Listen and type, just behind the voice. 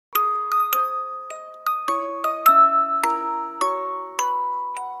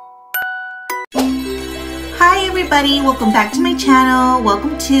everybody, welcome back to my channel.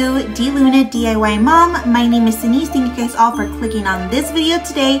 Welcome to Luna DIY Mom. My name is Denise. Thank you guys all for clicking on this video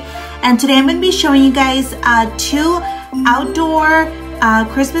today. And today I'm going to be showing you guys two outdoor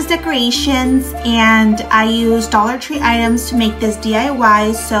Christmas decorations, and I use Dollar Tree items to make this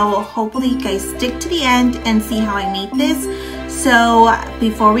DIY, so hopefully you guys stick to the end and see how I made this. So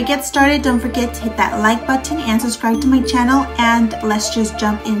before we get started, don't forget to hit that like button and subscribe to my channel, and let's just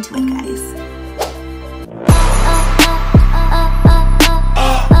jump into it, guys.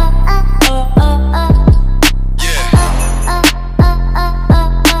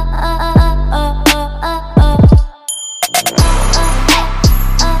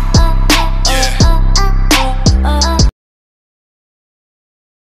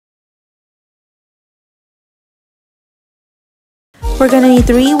 We're gonna need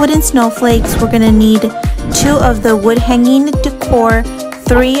 3 wooden snowflakes. We're gonna need 2 of the wood hanging decor,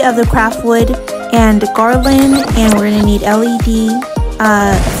 3 of the craft wood and garland, and we're gonna need LED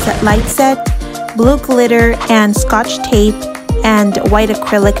light set, blue glitter and scotch tape, and white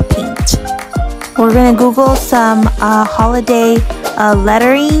acrylic paint. We're gonna Google some holiday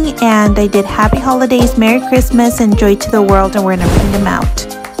lettering, and I did Happy Holidays, Merry Christmas, and Joy to the World, and we're gonna print them out.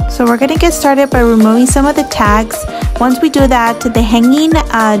 So we're gonna get started by removing some of the tags. Once we do that, the hanging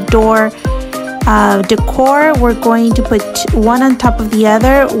door decor, we're going to put one on top of the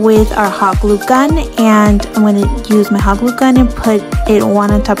other with our hot glue gun, and I'm going to use my hot glue gun and put it one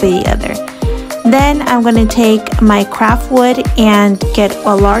on top of the other. Then I'm going to take my craft wood and get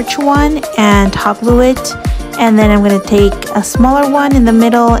a large one and hot glue it, and then I'm going to take a smaller one in the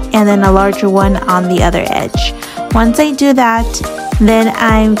middle and then a larger one on the other edge. Once I do that, then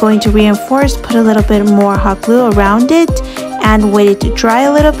I'm going to reinforce, put a little bit more hot glue around it and wait it to dry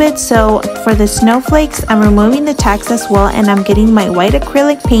a little bit. So for the snowflakes, I'm removing the tags as well, and I'm getting my white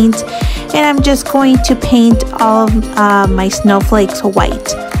acrylic paint, and I'm just going to paint all of my snowflakes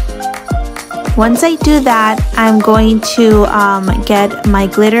white. Once I do that, I'm going to get my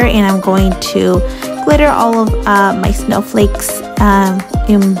glitter, and I'm going to glitter all of my snowflakes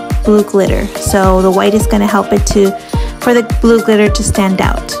in blue glitter. So the white is going to help it for the blue glitter to stand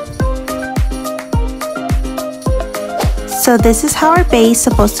out. So this is how our base is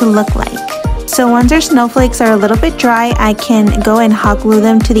supposed to look like. So once our snowflakes are a little bit dry, I can go and hot glue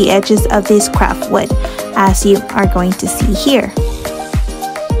them to the edges of this craft wood, as you are going to see here.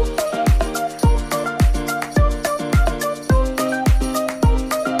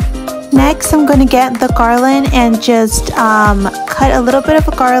 Next, I'm going to get the garland and just cut a little bit of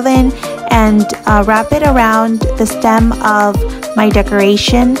a garland and wrap it around the stem of my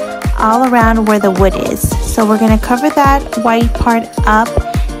decoration, all around where the wood is. So we're going to cover that white part up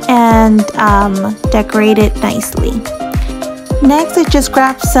and decorate it nicely. Next, I just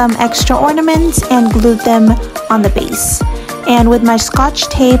grabbed some extra ornaments and glued them on the base. And with my scotch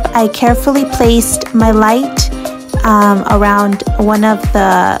tape, I carefully placed my light around one of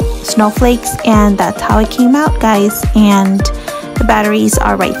the snowflakes, and that's how it came out, guys. And the batteries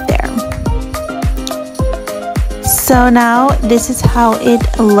are right there. So now this is how it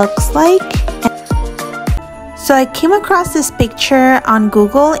looks like. So I came across this picture on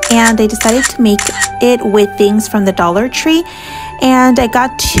Google, and I decided to make it with things from the Dollar Tree. And I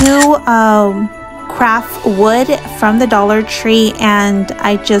got 2 craft wood from the Dollar Tree, and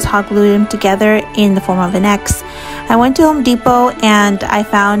I just hot glued them together in the form of an X. I went to Home Depot and I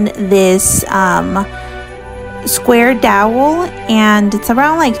found this square dowel, and it's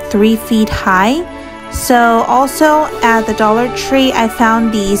around like 3 feet high. So also at the Dollar Tree, I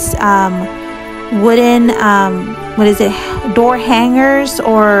found these wooden door hangers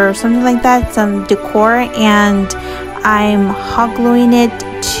or something like that, some decor, and I'm hot gluing it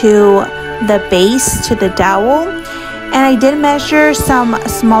to the base, to the dowel. And I did measure some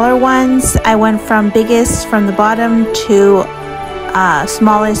smaller ones. I went from biggest from the bottom to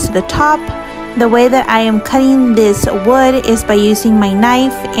smallest to the top. The way that I am cutting this wood is by using my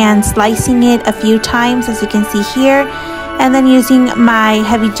knife and slicing it a few times, as you can see here, and then using my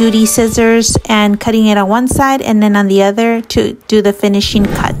heavy-duty scissors and cutting it on one side and then on the other to do the finishing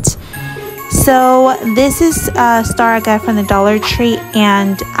cut. So this is a star I got from the Dollar Tree,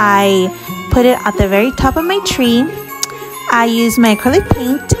 and I put it at the very top of my tree. I used my acrylic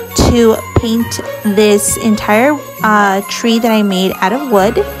paint to paint this entire tree that I made out of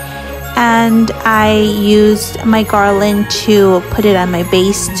wood, and I used my garland to put it on my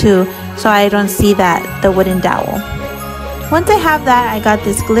base too, so I don't see the wooden dowel. Once I have that, I got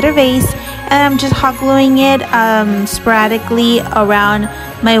this glitter vase, and I'm just hot gluing it sporadically around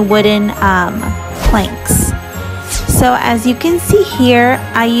my wooden planks. So as you can see here,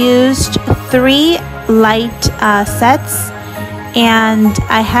 I used 3 light sets, and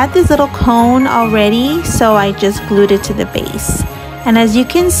I had this little cone already, so I just glued it to the base. And as you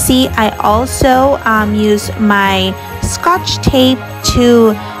can see, I also used my Scotch tape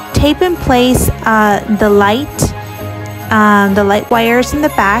to tape in place the light wires in the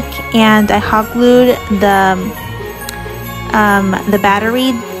back, and I hot glued the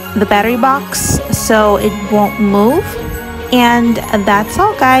battery box so it won't move. And that's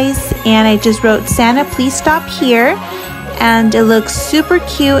all, guys. And I just wrote, "Santa, please stop here," and it looks super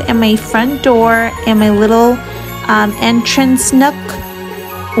cute in my front door and my little entrance nook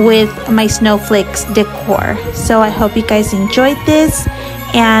with my snowflakes decor. So I hope you guys enjoyed this,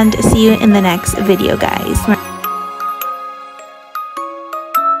 and see you in the next video, guys.